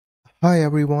Hi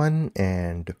everyone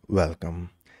and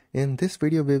welcome. In this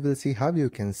video we will see how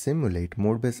you can simulate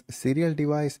Modbus serial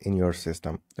device in your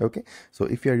system. Okay, so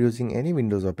if you are using any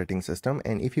Windows operating system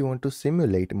and if you want to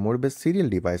simulate Modbus serial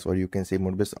device, or you can say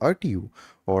Modbus RTU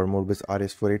or Modbus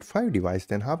RS485 device,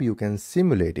 then how you can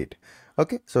simulate it.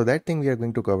 Okay, so that thing we are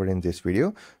going to cover in this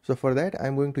video. So for that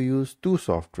I'm going to use two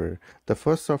software. The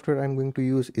first software I'm going to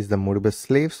use is the Modbus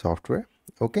slave software,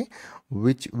 okay,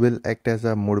 which will act as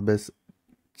a Modbus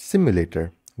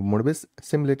simulator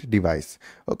device.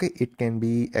 Okay, it can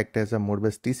be act as a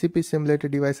Modbus TCP simulator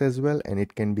device as well, and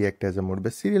it can be act as a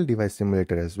Modbus serial device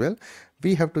simulator as well.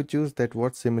 We have to choose that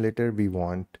what simulator we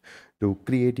want to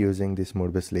create using this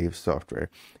Modbus slave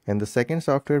software. And the second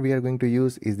software we are going to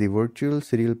use is the virtual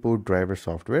serial port driver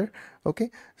software. Okay,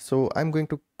 so I'm going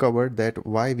to cover that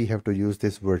why we have to use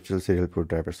this virtual serial port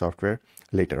driver software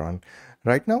later on.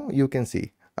 Right now you can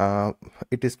see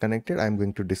it is connected. I'm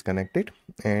going to disconnect it,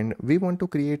 and we want to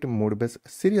create a Modbus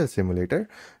serial simulator.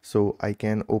 So I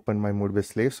can open my Modbus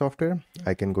slave software,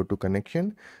 I can go to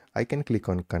connection, I can click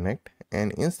on connect,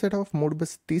 and instead of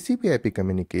Modbus TCP IP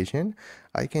communication,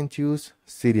 I can choose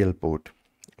serial port.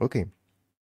 Okay,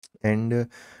 and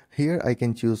here I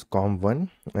can choose COM1,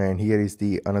 and here is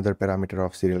the another parameter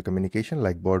of serial communication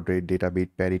like baud rate, data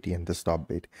bit, parity, and the stop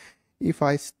bit. If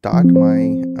I start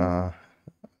my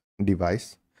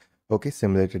device, okay,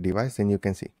 simulator device, then you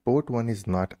can see port 1 is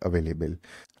not available.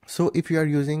 So if you are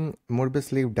using Modbus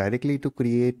slave directly to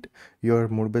create your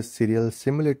Modbus serial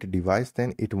simulator device,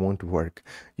 then it won't work.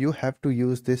 You have to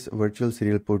use this virtual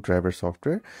serial port driver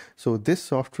software. So this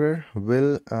software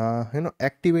will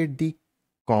activate the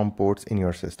COM ports in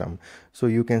your system. So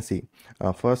you can see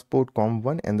first port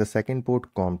COM1 and the second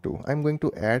port COM2. I'm going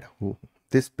to add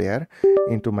this pair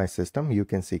into my system. You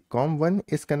can see COM1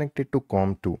 is connected to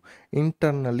COM2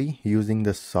 internally using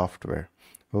the software.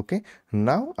 Okay,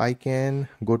 now I can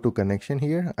go to connection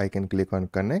here. I can click on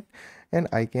connect, and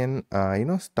I can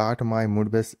start my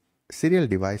Modbus serial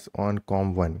device on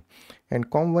COM1, and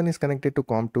COM1 is connected to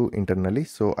COM2 internally,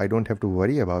 so I don't have to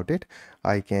worry about it.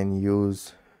 I can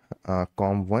use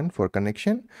COM1 for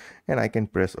connection, and I can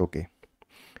press OK.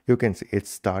 You can see it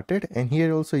started, and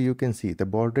here also you can see the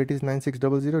baud rate is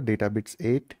 9600, data bits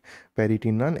 8,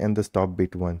 parity none, and the stop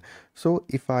bit 1. So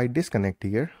if I disconnect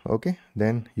here, okay,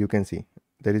 then you can see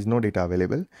there is no data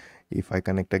available. If I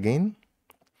connect again,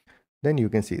 then you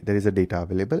can see there is a data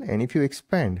available, and if you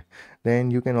expand, then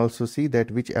you can also see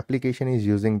that which application is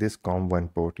using this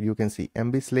COM1 port. You can see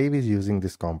MB slave is using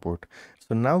this COM port.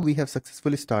 So now we have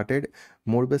successfully started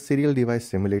Modbus serial device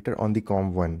simulator on the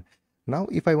COM1. Now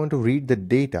if I want to read the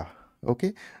data,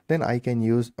 okay, then I can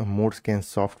use a ModScan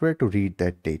software to read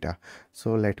that data.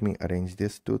 So let me arrange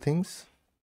these two things.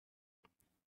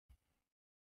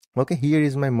 Okay, here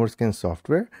is my ModScan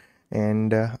software,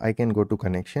 and I can go to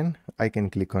connection, I can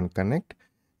click on connect,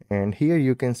 and here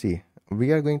you can see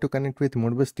we are going to connect with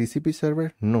Modbus TCP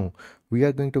server. No, we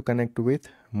are going to connect with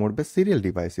Modbus serial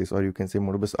devices, or you can say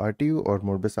Modbus RTU or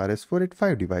Modbus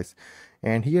RS485 device.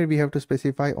 And here we have to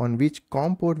specify on which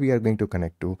COM port we are going to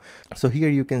connect to. So here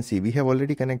you can see we have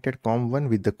already connected COM1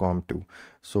 with the COM2.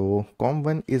 So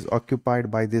COM1 is occupied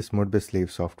by this Modbus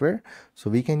slave software. So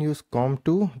we can use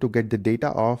COM2 to get the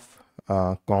data of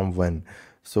COM1.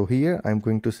 So here I'm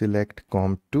going to select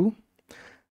COM2,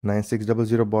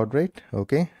 9600 baud rate,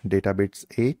 okay, data bits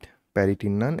 8, parity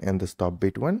none, and the stop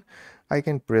bit 1. I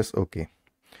can press OK.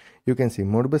 You can see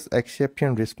Modbus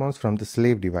exception response from the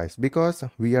slave device, because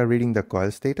we are reading the coil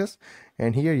status,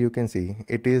 and here you can see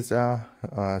it is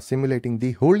simulating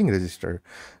the holding register.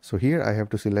 So here I have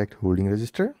to select holding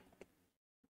register.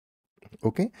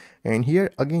 Okay, and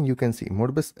here again you can see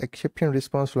Modbus exception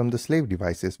response from the slave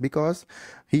devices, because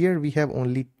here we have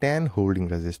only 10 holding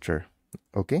register.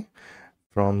 Okay,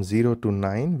 from 0 to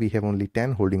 9 we have only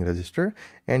 10 holding register,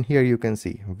 and here you can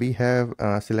see we have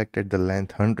selected the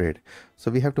length 100, so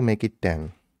we have to make it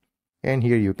 10. And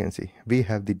here you can see we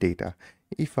have the data.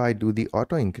 If I do the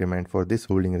auto increment for this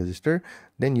holding register,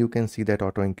 then you can see that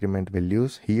auto increment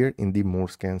values here in the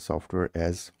ModScan software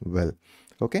as well.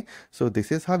 Okay, so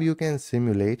this is how you can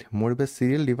simulate Modbus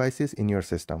serial devices in your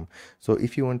system. So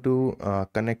if you want to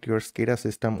connect your SCADA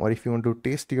system, or if you want to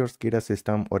test your SCADA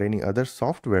system or any other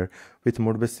software with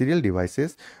Modbus serial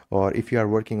devices, or if you are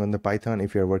working on the Python,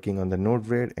 if you are working on the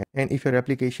Node-RED, and if your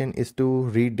application is to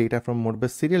read data from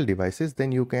Modbus serial devices,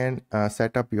 then you can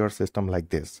set up your system like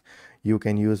this. You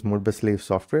can use Modbus slave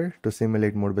software to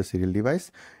simulate Modbus serial device.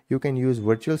 You can use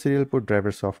virtual serial port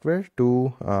driver software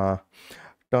to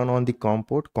turn on the COM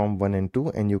port COM1 and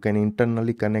 2, and you can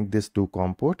internally connect this to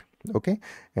COM port. Okay,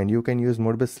 and you can use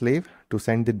Modbus slave to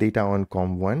send the data on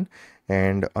COM1,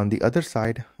 and on the other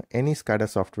side, any SCADA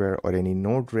software or any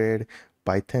Node-RED,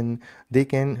 Python, they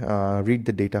can read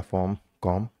the data from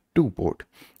COM2 port.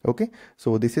 Okay,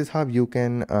 so this is how you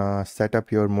can set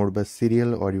up your Modbus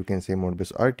serial, or you can say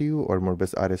Modbus RTU or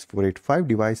Modbus RS485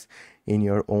 device in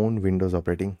your own Windows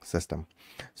operating system.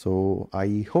 So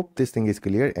I hope this thing is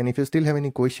clear, and if you still have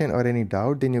any question or any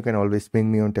doubt, then you can always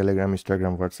ping me on Telegram,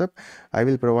 Instagram, WhatsApp. I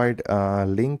will provide a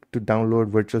link to download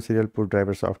virtual serial port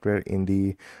driver software in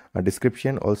the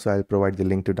description. Also, I'll provide the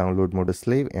link to download Modus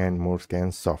Slave and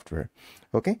ModeScan software.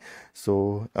 Okay,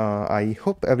 so I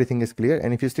hope everything is clear,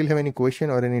 and if you still have any question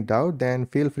or any doubt, then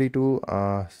feel free to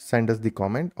send us the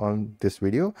comment on this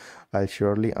video. I'll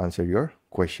surely answer your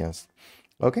questions.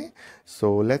 Okay,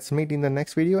 so let's meet in the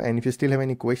next video, and if you still have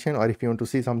any question or if you want to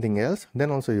see something else, then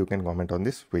also you can comment on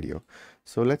this video.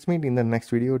 So let's meet in the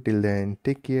next video. Till then,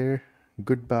 take care,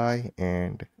 goodbye,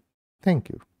 and thank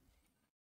you.